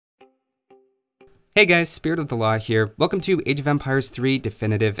Hey guys, Spirit of the Law here. Welcome to Age of Empires 3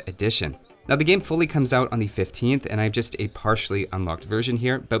 Definitive Edition. Now the game fully comes out on the 15th and I have just a partially unlocked version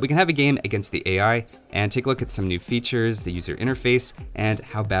here, but we can have a game against the AI and take a look at some new features, the user interface, and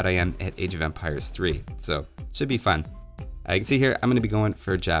how bad I am at Age of Empires 3. So, should be fun. You can see here, I'm going to be going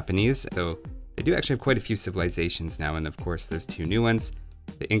for Japanese, so they do actually have quite a few civilizations now, and of course there's two new ones,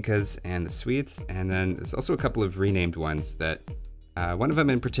 the Incas and the Swedes, and then there's also a couple of renamed ones that one of them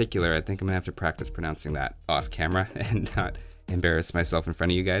in particular, I think I'm gonna have to practice pronouncing that off camera and not embarrass myself in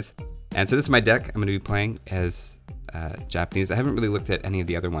front of you guys. And so this is my deck. I'm gonna be playing as Japanese. I haven't really looked at any of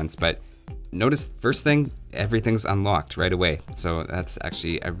the other ones, but notice first thing, everything's unlocked right away. So that's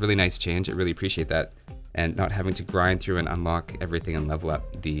actually a really nice change. I really appreciate that. And not having to grind through and unlock everything and level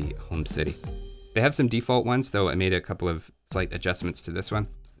up the home city. They have some default ones though. I made a couple of slight adjustments to this one.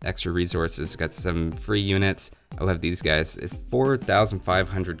 Extra resources, got some free units. I love these guys.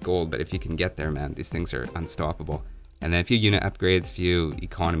 4,500 gold, but if you can get there, man, these things are unstoppable. And then a few unit upgrades, a few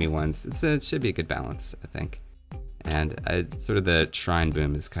economy ones. It should be a good balance, I think. And sort of the shrine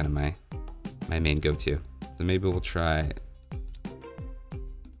boom is kind of my main go-to. So maybe we'll try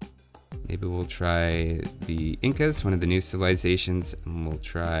the Incas, one of the new civilizations, and we'll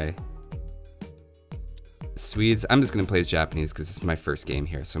try Swedes. I'm just going to play as Japanese because this is my first game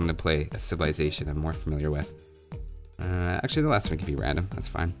here, so I'm going to play a civilization I'm more familiar with. Actually, the last one can be random. That's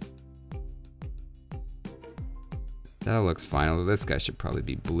fine. That looks fine, although this guy should probably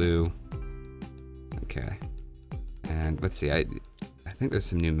be blue. Okay. And let's see, I think there's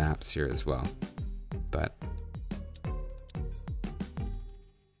some new maps here as well. But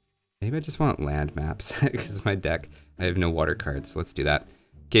maybe I just want land maps because my deck, I have no water cards, so let's do that.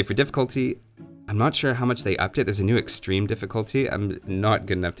 Okay, for difficulty, I'm not sure how much they upped it. There's a new extreme difficulty. I'm not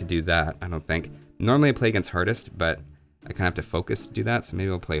good enough to do that, I don't think. Normally I play against hardest, but I kind of have to focus to do that, so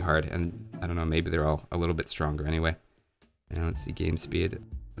maybe I'll play hard, and I don't know, maybe they're all a little bit stronger anyway. And let's see, game speed,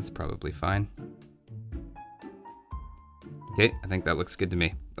 that's probably fine. Okay, I think that looks good to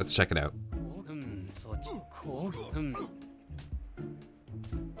me. Let's check it out.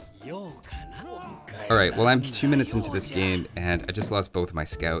 Alright, well I'm 2 minutes into this game, and I just lost both of my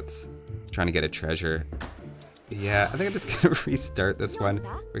scouts. Trying to get a treasure. Yeah, I think I'm just gonna restart this one.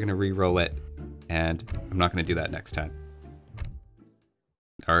 We're gonna re-roll it, and I'm not gonna do that next time.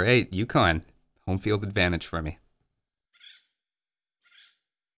 All right, Yukon, home field advantage for me.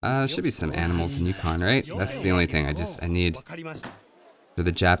 Should be some animals in Yukon, right? That's the only thing I need. So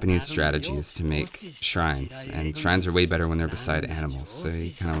the Japanese strategy is to make shrines, and shrines are way better when they're beside animals, so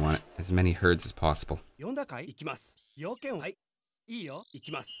you kind of want as many herds as possible.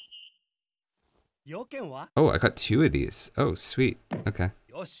 Oh, I got 2 of these. Oh, sweet. Okay.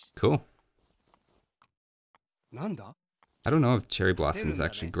 Cool. I don't know if cherry blossoms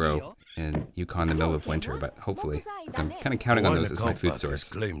actually grow in Yukon in the middle of winter, but hopefully. I'm kind of counting on those as my food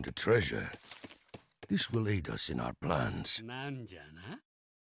source. Claimed a treasure. This will aid us in our plans.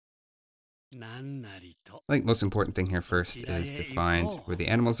 I think most important thing here first is to find where the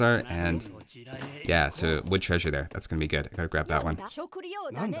animals are, and yeah, so wood treasure there. That's gonna be good. I gotta grab that one.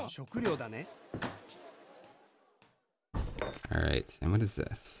 Alright, and what is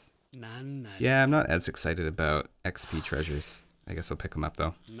this? Yeah, I'm not as excited about XP treasures. I guess I'll pick them up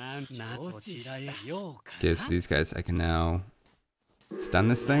though. Okay, so these guys, I can now stun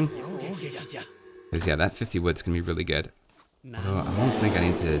this thing. Because yeah, that 50 wood's gonna be really good. Although I almost think I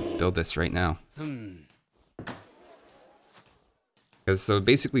need to build this right now. Because so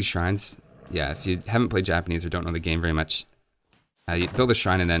basically shrines, yeah, if you haven't played Japanese or don't know the game very much, you build a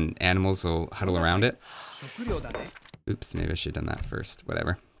shrine and then animals will huddle around it. Oops, maybe I should have done that first,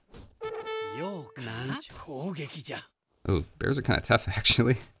 whatever. Oh, bears are kind of tough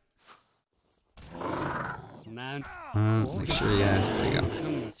actually. Make sure, yeah, there you go.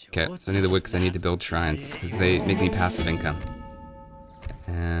 Okay, so I need the wood because I need to build shrines, because they make me passive income.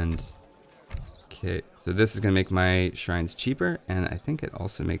 And, okay, so this is going to make my shrines cheaper, and I think it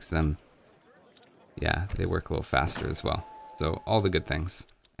also makes them, yeah, they work a little faster as well. So, all the good things.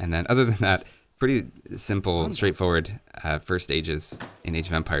 And then, other than that, pretty simple, straightforward first stages in Age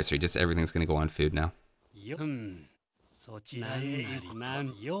of Empires 3, just everything's going to go on food now.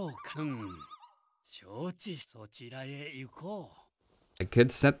 I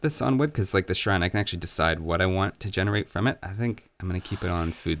could set this on wood because like the shrine I can actually decide what I want to generate from it. I think I'm going to keep it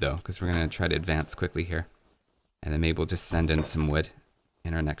on food though because we're going to try to advance quickly here. And then maybe we'll just send in some wood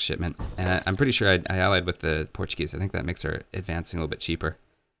in our next shipment. And I'm pretty sure I allied with the Portuguese. I think that makes our advancing a little bit cheaper.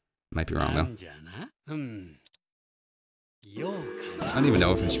 Might be wrong though. I don't even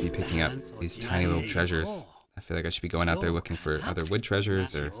know if I should be picking up these tiny little treasures. I feel like I should be going out there looking for other wood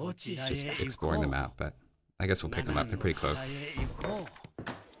treasures or just exploring the map, but I guess we'll pick them up. They're pretty close.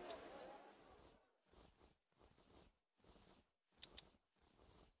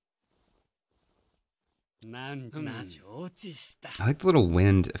 I like the little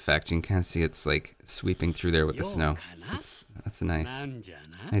wind effect. You can kind of see it's like sweeping through there with the snow. That's a nice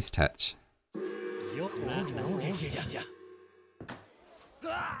touch.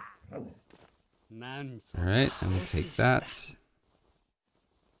 Alright, and we'll take that.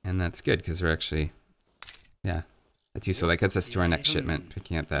 And that's good, because we're actually, yeah, that's useful. That gets us to our next shipment,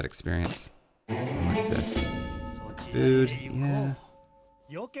 picking up that experience. And what's this? Food, yeah.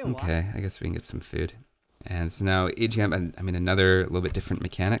 Okay, I guess we can get some food. And so now, aging up, I mean, another little bit different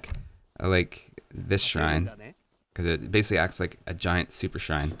mechanic. I like this shrine, because it basically acts like a giant super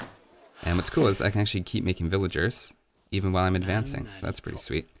shrine. And what's cool is I can actually keep making villagers, even while I'm advancing, so that's pretty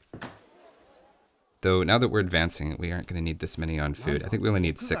sweet. Though, now that we're advancing, we aren't going to need this many on food. I think we only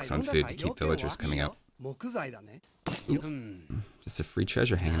need 6 on food to keep villagers coming out. Ooh, just a free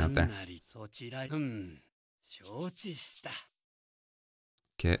treasure hanging out there.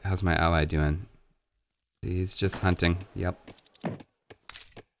 Okay, how's my ally doing? He's just hunting, yep.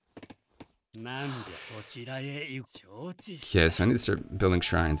 Okay, so I need to start building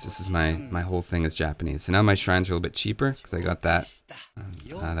shrines. This is my whole thing is Japanese. So now my shrines are a little bit cheaper, because I got that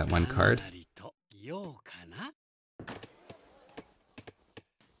one card.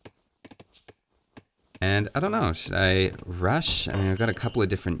 And I don't know, should I rush? I mean, I've got a couple of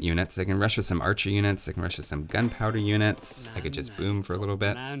different units. I can rush with some archer units, I can rush with some gunpowder units. I could just boom for a little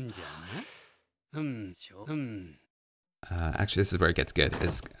bit. Actually, this is where it gets good.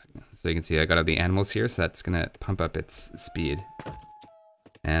 So you can see I got all the animals here, so that's gonna pump up its speed.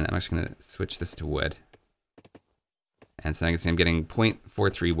 And I'm actually gonna switch this to wood. And so I can see I'm getting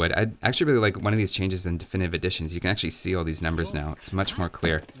 0.43 wood. I actually really like one of these changes in definitive editions. You can actually see all these numbers now. It's much more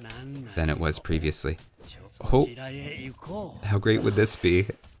clear than it was previously. Oh, how great would this be?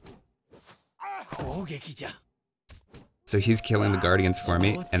 So he's killing the guardians for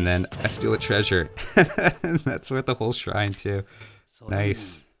me, and then I steal a treasure. That's worth the whole shrine too.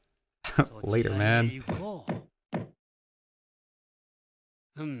 Nice. Later, man.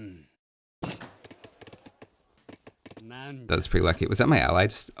 That's pretty lucky. Was that my ally?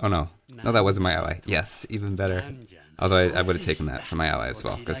 Oh no. No, that wasn't my ally. Yes, even better. Although I would have taken that for my ally as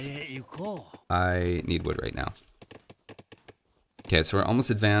well, because I need wood right now. Okay, so we're almost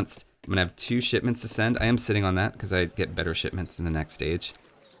advanced. I'm gonna have 2 shipments to send. I am sitting on that because I get better shipments in the next stage.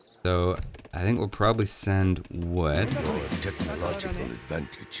 So I think we'll probably send wood. Your technological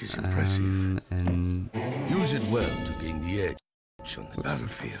advantage is impressive. And use it well to gain the edge on the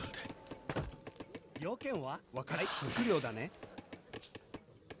battlefield.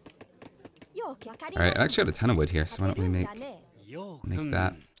 Alright, I actually got a ton of wood here, so why don't we make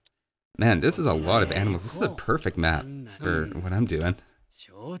that. Man, this is a lot of animals. This is a perfect map for what I'm doing.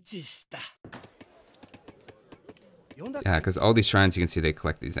 Yeah, because all these shrines, you can see they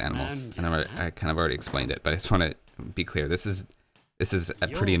collect these animals. And I kind of already explained it, but I just want to be clear. This is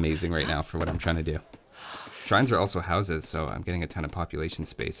pretty amazing right now for what I'm trying to do. Shrines are also houses, so I'm getting a ton of population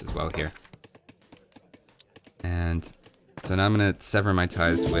space as well here. And so now I'm going to sever my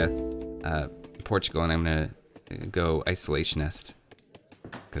ties with Portugal, and I'm going to go isolationist,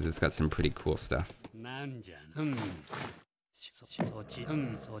 because it's got some pretty cool stuff.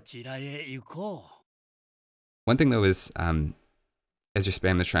 One thing though is, as you're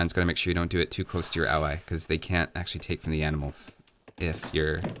spamming the shrines, gotta make sure you don't do it too close to your ally, because they can't actually take from the animals if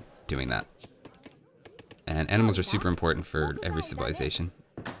you're doing that. And animals are super important for every civilization.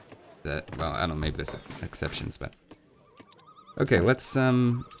 Well, I don't know, maybe there's exceptions, but... Okay, let's,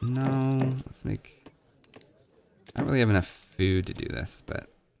 let's make... I don't really have enough food to do this, but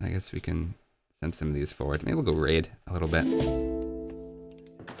I guess we can send some of these forward. Maybe we'll go raid a little bit.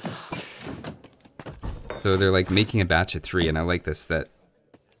 So they're like making a batch of 3, and I like this, that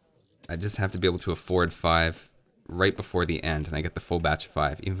I just have to be able to afford 5 right before the end, and I get the full batch of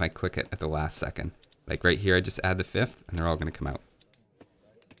 5, even if I click it at the last second. Like right here, I just add the 5th, and they're all gonna come out.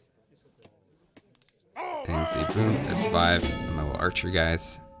 And see, boom, there's 5 of my little archer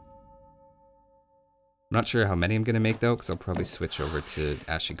guys. I'm not sure how many I'm gonna make though, because I'll probably switch over to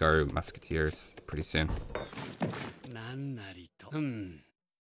Ashigaru Musketeers pretty soon.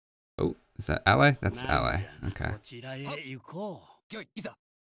 Oh, is that ally? That's ally. Okay.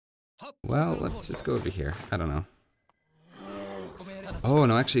 Well, let's just go over here. I don't know. Oh,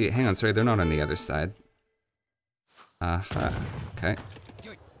 no, actually, hang on. Sorry, they're not on the other side. Okay.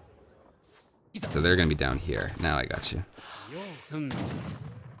 So they're gonna be down here. Now I got you.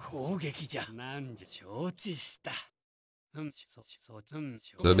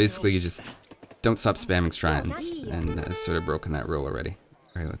 So basically you just don't stop spamming shrines, and I've sort of broken that rule already.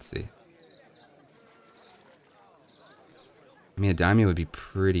 Alright, let's see. I mean, a daimyo would be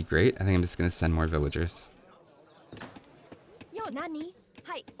pretty great. I think I'm just gonna send more villagers.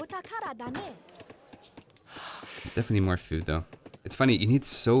 Definitely need more food though. It's funny, you need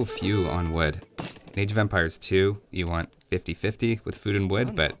so few on wood. In Age of Empires 2, you want 50-50 with food and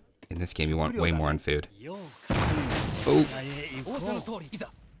wood, but in this game you want way more on food. Oh!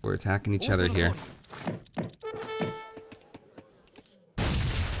 We're attacking each other here.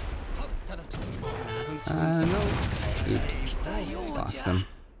 No. Oops. Lost him.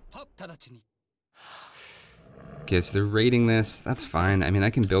 Okay, so they're raiding this. That's fine. I mean, I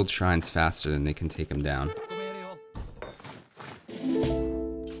can build shrines faster than they can take them down.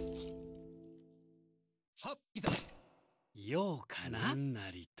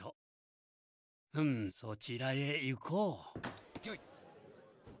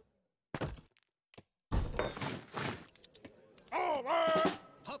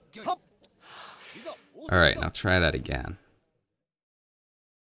 Alright, now try that again.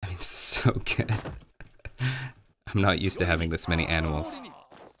 I mean, this is so good. I'm not used to having this many animals.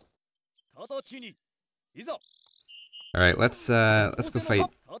 Alright, let's go fight,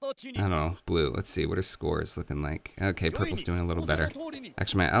 I don't know, blue. Let's see, what are scores looking like? Okay, purple's doing a little better.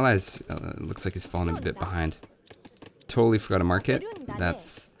 Actually, my allies, looks like he's falling a bit behind. Totally forgot to mark it.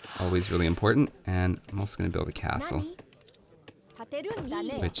 That's always really important. And I'm also going to build a castle.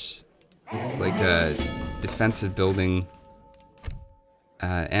 Which, it's like a defensive building.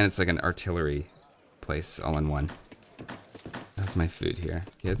 And it's like an artillery place all in one. That's my food here.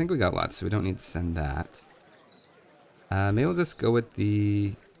 Yeah, I think we got lots, so we don't need to send that. Maybe we'll just go with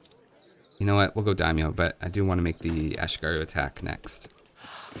the... You know what? We'll go daimyo, but I do want to make the Ashigaru attack next.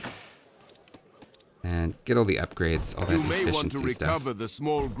 And get all the upgrades, all that efficiency stuff. You may want to recover the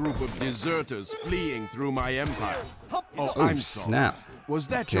small group of deserters fleeing through my empire. Oh, I'm snap. Sorry. Was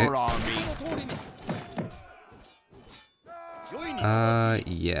that your army?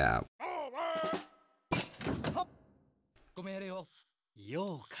 Yeah.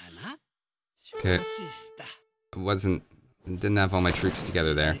 Okay. Didn't have all my troops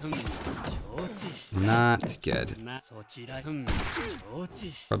together there. Not good.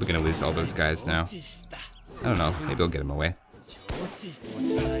 Probably gonna lose all those guys now. I don't know, maybe I'll get them away.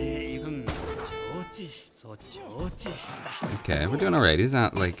 Okay, we're doing alright. He's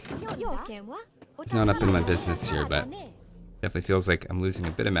not like... He's not up in my business here, but... Definitely feels like I'm losing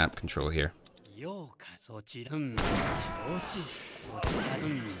a bit of map control here.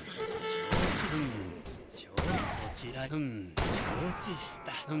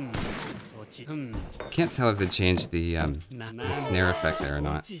 Can't tell if they changed the snare effect there or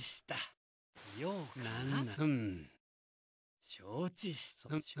not.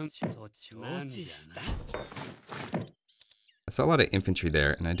 I saw a lot of infantry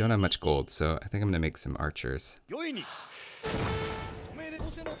there, and I don't have much gold, so I think I'm gonna make some archers.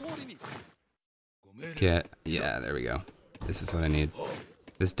 Okay, yeah, there we go. This is what I need.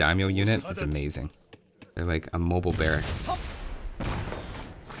 This daimyo unit is amazing. They're like a mobile barracks.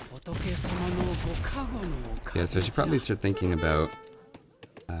 Yeah, so I should probably start thinking about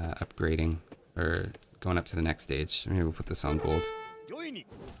upgrading or going up to the next stage. Maybe we'll put this on gold.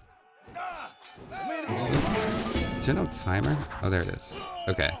 Is there no timer? Oh, there it is.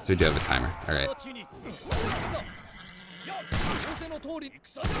 Okay, so we do have a timer. Alright.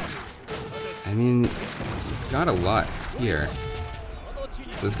 I mean, he's got a lot here.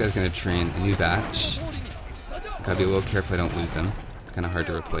 This guy's gonna train a new batch. Gotta be a little careful I don't lose him. It's kinda hard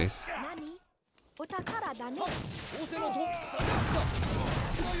to replace.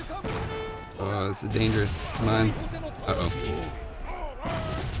 Oh, this is dangerous. Come on. Uh-oh.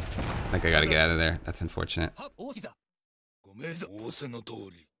 I think I gotta get out of there. That's unfortunate.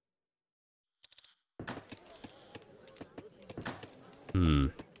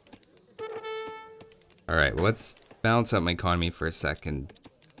 Alright, well, let's balance out my economy for a sec and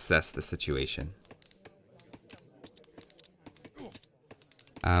assess the situation.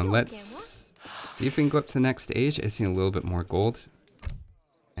 Let's see if we can go up to the next stage. I see a little bit more gold.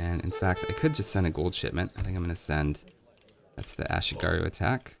 And in fact, I could just send a gold shipment. I think I'm going to send... That's the Ashigaru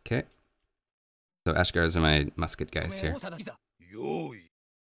attack. Okay. So Ashigarus are my musket guys here.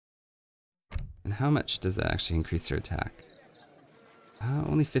 And how much does that actually increase their attack?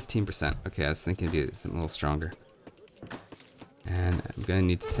 Only 15%. Okay, I was thinking it'd be something a little stronger. And I'm going to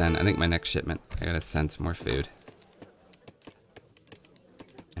need to send... I think my next shipment, I got to send some more food.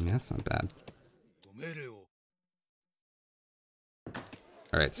 I mean, that's not bad.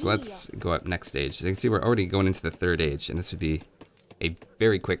 Alright, so let's go up next stage. As you can see, we're already going into the 3rd age, and this would be a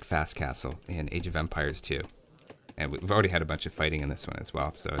very quick, fast castle in Age of Empires 2. And we've already had a bunch of fighting in this one as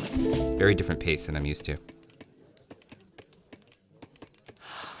well, so it's very different pace than I'm used to.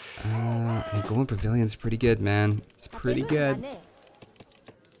 And Golden Pavilion's pretty good, man. It's pretty good.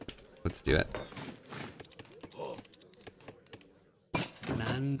 Let's do it.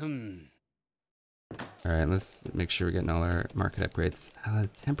 Alright, let's make sure we're getting all our market upgrades.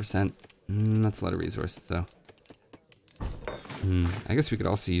 10%. That's a lot of resources, though. I guess we could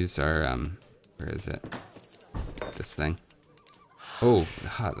also use our, where is it? This thing. Oh,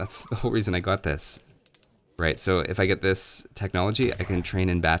 that's the whole reason I got this. Right, so if I get this technology, I can train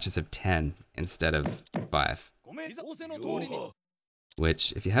in batches of 10 instead of 5.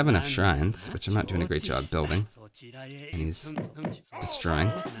 Which, if you have enough shrines, which I'm not doing a great job building, and he's destroying.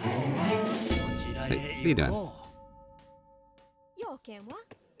 Hey, what are you doing?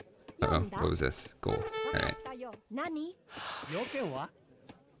 Uh-oh, what was this? Gold. Alright.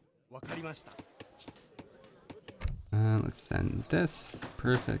 Let's send this.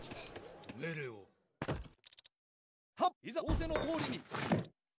 Perfect.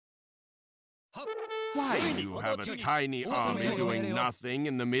 Why do you have a tiny army doing nothing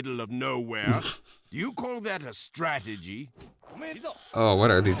in the middle of nowhere? Do you call that a strategy? Oh,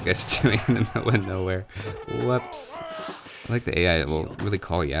 what are these guys doing in the middle of nowhere? Whoops. I like the AI, it will really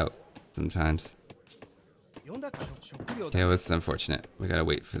call you out sometimes. Okay, well, it's unfortunate. We gotta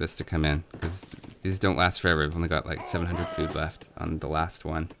wait for this to come in, because these don't last forever. We've only got like 700 food left on the last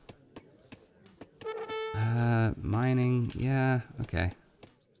one. Mining, yeah, okay.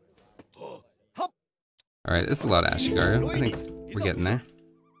 Alright, this is a lot of Ashigaru. I think we're getting there.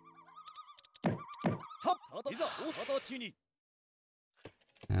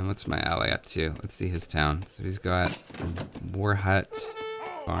 And what's my ally up to? Let's see his town. So he's got War Hut,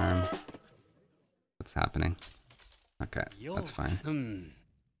 Farm. What's happening? Okay, that's fine.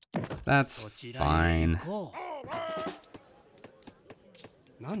 That's fine. Oh,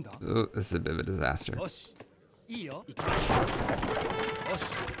 this is a bit of a disaster. Okay,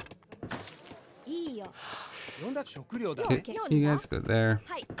 you guys go there.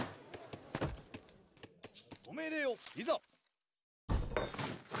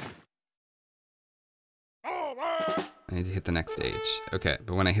 I need to hit the next stage. Okay,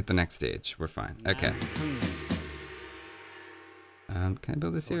 but when I hit the next stage, we're fine. Okay. Can I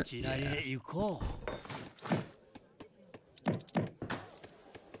build this here? Yeah.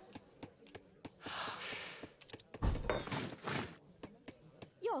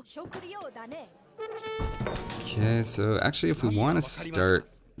 Okay, so actually if we want to start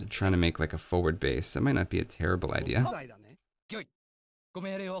trying to make like a forward base, that might not be a terrible idea.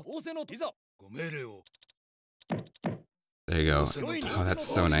 There you go. Oh, that's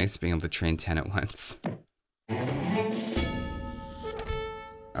so nice, being able to train 10 at once.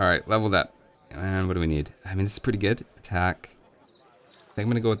 Alright, leveled up. And what do we need? I mean, this is pretty good. Attack. I think I'm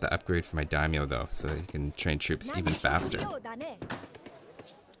gonna go with the upgrade for my daimyo though, so that you can train troops even faster.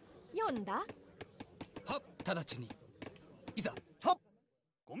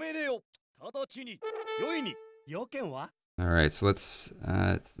 Alright, so let's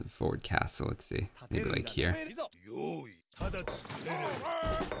forward castle, let's see. Maybe like here.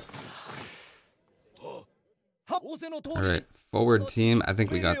 Alright, forward team, I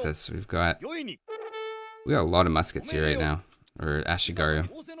think we got this. We got a lot of muskets here right now. Or Ashigaru.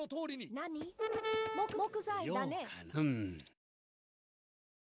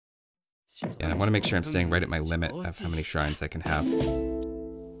 Yeah, I want to make sure I'm staying right at my limit of how many shrines I can have.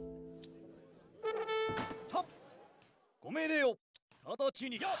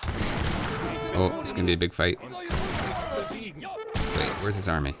 Oh, it's gonna be a big fight. Wait, where's his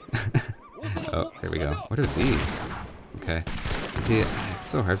army? Oh, there we go. What are these? Okay. See, it's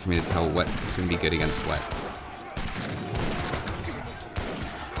so hard for me to tell what is gonna be good against what.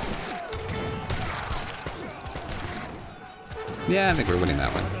 Yeah, I think we're winning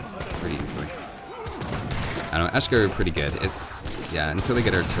that one pretty easily. I don't know, Ashigaru are pretty good. It's, yeah, until they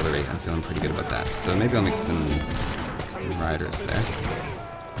get artillery, I'm feeling pretty good about that. So maybe I'll make some riders there.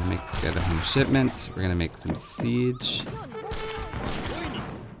 We'll make this guy the home shipment. We're gonna make some siege.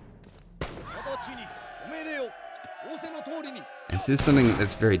 And this is something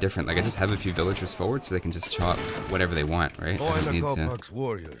that's very different. Like, I just have a few villagers forward so they can just chop whatever they want, right? I don't need to...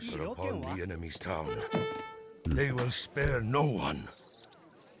 warriors are upon the enemy's town. They will spare no one.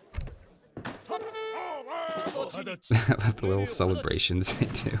 I love the little celebrations they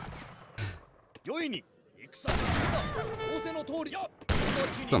do. It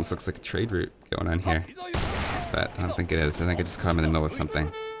almost looks like a trade route going on here. but I don't think it is. I think I just caught him in the middle of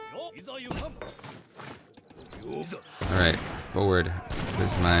something. Alright, forward.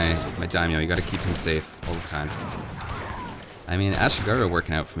 There's my daimyo. You gotta keep him safe all the time. I mean, Ashigaru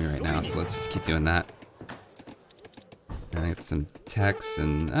working out for me right now, so let's just keep doing that. And I get some techs,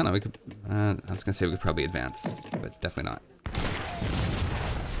 and I don't know, we could, I was gonna say we could probably advance, but definitely not.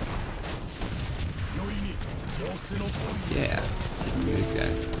 Yeah, let's get some of these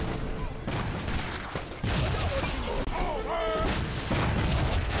guys.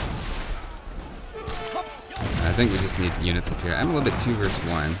 I think we just need units up here. I'm a little bit 2 versus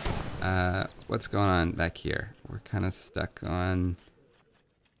 1. What's going on back here? We're kind of stuck on...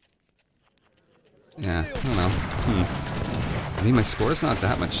 Yeah, I don't know. I mean, my score's not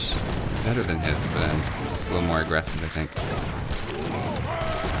that much better than his, but I'm just a little more aggressive, I think.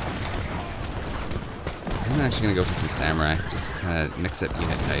 I'm actually gonna go for some samurai, just kind of mix up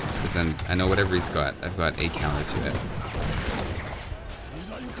unit types, because then I know whatever he's got, I've got a counter to it.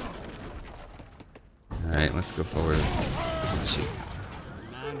 Alright, let's go forward. Shoot.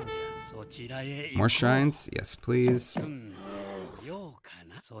 More shrines? Yes, please. Oh,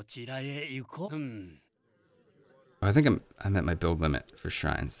 I think I'm at my build limit for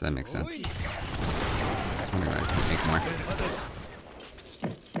shrines. That makes sense. Just wondering if I can make more.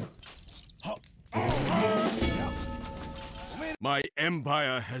 My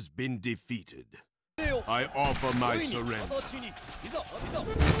empire has been defeated. I offer my surrender.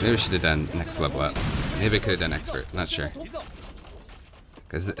 Yes, maybe I should have done next level up. Maybe I could have done expert. Not sure.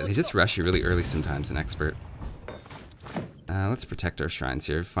 Because they just rush you really early sometimes in expert. Let's protect our shrines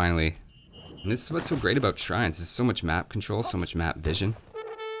here, finally. And this is what's so great about shrines. There's so much map control, so much map vision.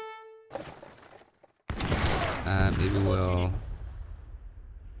 Maybe we'll...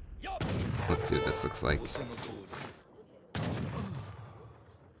 Let's see what this looks like.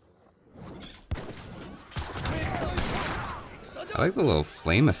 I like the little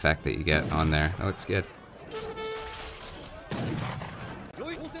flame effect that you get on there. That looks good.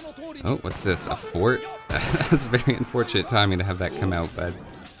 Oh, what's this? A fort? That was very unfortunate timing to have that come out, bud.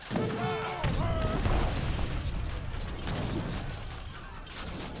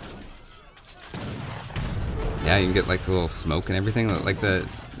 Yeah, you can get like the little smoke and everything. Like the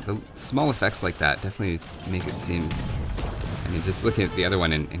small effects like that definitely make it seem... I mean, just looking at the other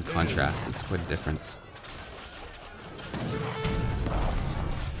one in contrast, it's quite a difference.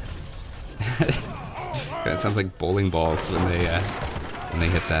 It sounds like bowling balls when they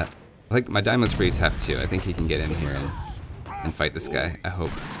hit that. Like, my daimyo's pretty tough too. I think he can get in here and fight this guy. I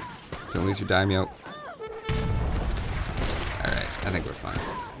hope. Don't lose your daimyo. Alright, I think we're fine.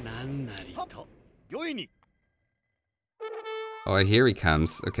 Oh, here he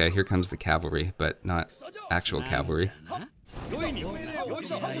comes. Okay, here comes the cavalry, but not actual cavalry.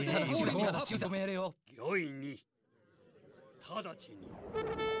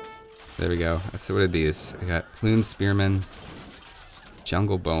 There we go. So what are these? I got Plume Spearman,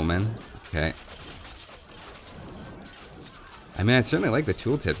 Jungle Bowman. Okay. I mean, I certainly like the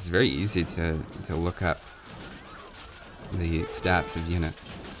tooltips. It's very easy to look up the stats of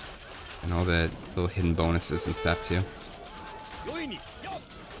units and all the little hidden bonuses and stuff too.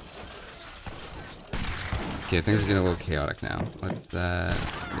 Okay, things are getting a little chaotic now. Let's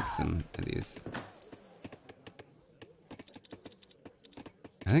make some of these.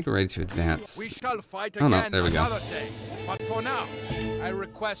 I think we're ready to advance. We shall fight oh no, again there we go. another day. But for now, I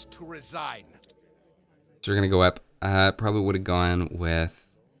request to resign. So we're gonna go up. Probably would have gone with...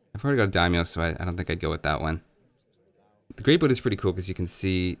 I've already got a daimyo, so I don't think I'd go with that one. The Great Boat is pretty cool because you can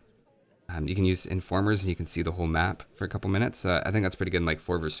see... you can use informers and you can see the whole map for a couple minutes. I think that's pretty good in like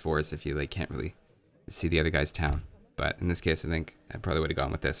 4 versus 4s if you like can't really see the other guy's town. But in this case, I think I probably would have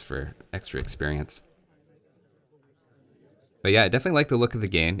gone with this for extra experience. But yeah, I definitely like the look of the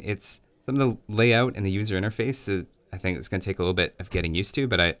game. It's some of the layout and the user interface. I think it's going to take a little bit of getting used to,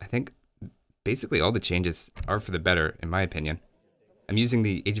 but I think basically all the changes are for the better, in my opinion. I'm using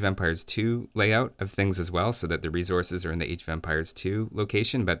the Age of Empires 2 layout of things as well, so that the resources are in the Age of Empires 2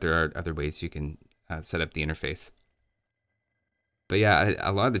 location, but there are other ways you can set up the interface. But yeah,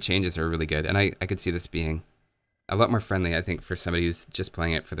 a lot of the changes are really good, and I could see this being a lot more friendly, I think, for somebody who's just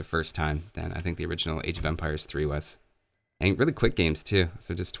playing it for the first time than I think the original Age of Empires 3 was. And really quick games too,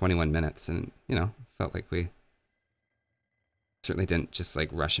 so just 21 minutes, and you know, felt like we certainly didn't just like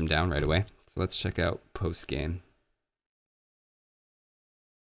rush him down right away. So let's check out post-game.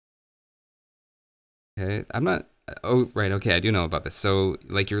 Okay, I'm not, oh right, okay, I do know about this. So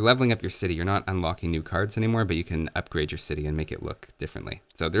like you're leveling up your city, you're not unlocking new cards anymore, but you can upgrade your city and make it look differently.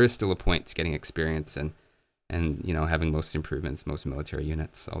 So there is still a point to getting experience and you know, having most improvements, most military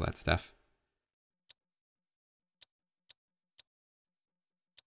units, all that stuff.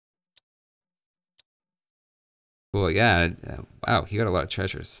 Cool, yeah. Wow, he got a lot of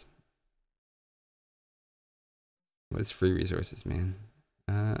treasures. What is free resources, man?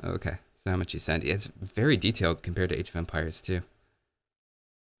 Okay, so how much you send? Yeah, it's very detailed compared to Age of Empires, too.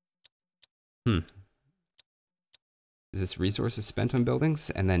 Is this resources spent on buildings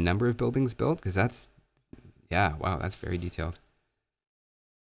and then number of buildings built? Because that's, yeah, wow, that's very detailed.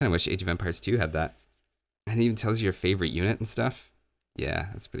 I kind of wish Age of Empires 2 had that. And it even tells you your favorite unit and stuff. Yeah,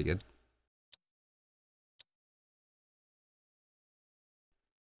 that's pretty good.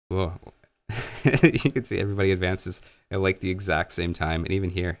 Whoa. You can see everybody advances at like the exact same time. And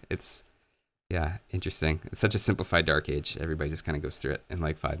even here, it's, yeah, interesting. It's such a simplified Dark Age. Everybody just kind of goes through it in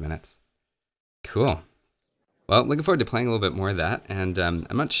like 5 minutes. Cool. Well, looking forward to playing a little bit more of that. And I'm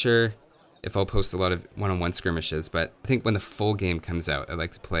not sure if I'll post a lot of one-on-one skirmishes, but I think when the full game comes out, I'd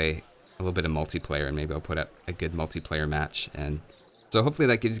like to play a little bit of multiplayer, and maybe I'll put up a good multiplayer match. And so hopefully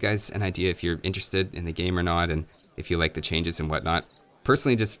that gives you guys an idea if you're interested in the game or not, and if you like the changes and whatnot.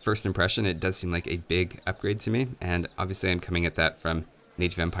 Personally, just first impression, it does seem like a big upgrade to me, and obviously I'm coming at that from an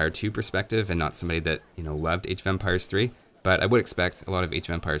Age of Empires 2 perspective and not somebody that, you know, loved Age of Empires 3, but I would expect a lot of Age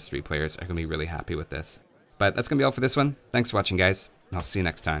of Empires 3 players are going to be really happy with this. But that's going to be all for this one. Thanks for watching, guys, and I'll see you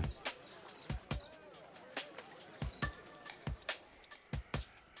next time.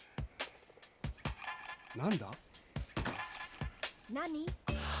 Nani?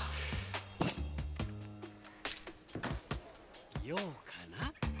 ようか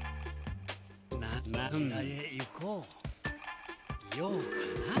な。なちらへ行こう。ようか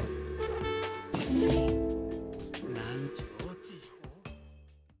な。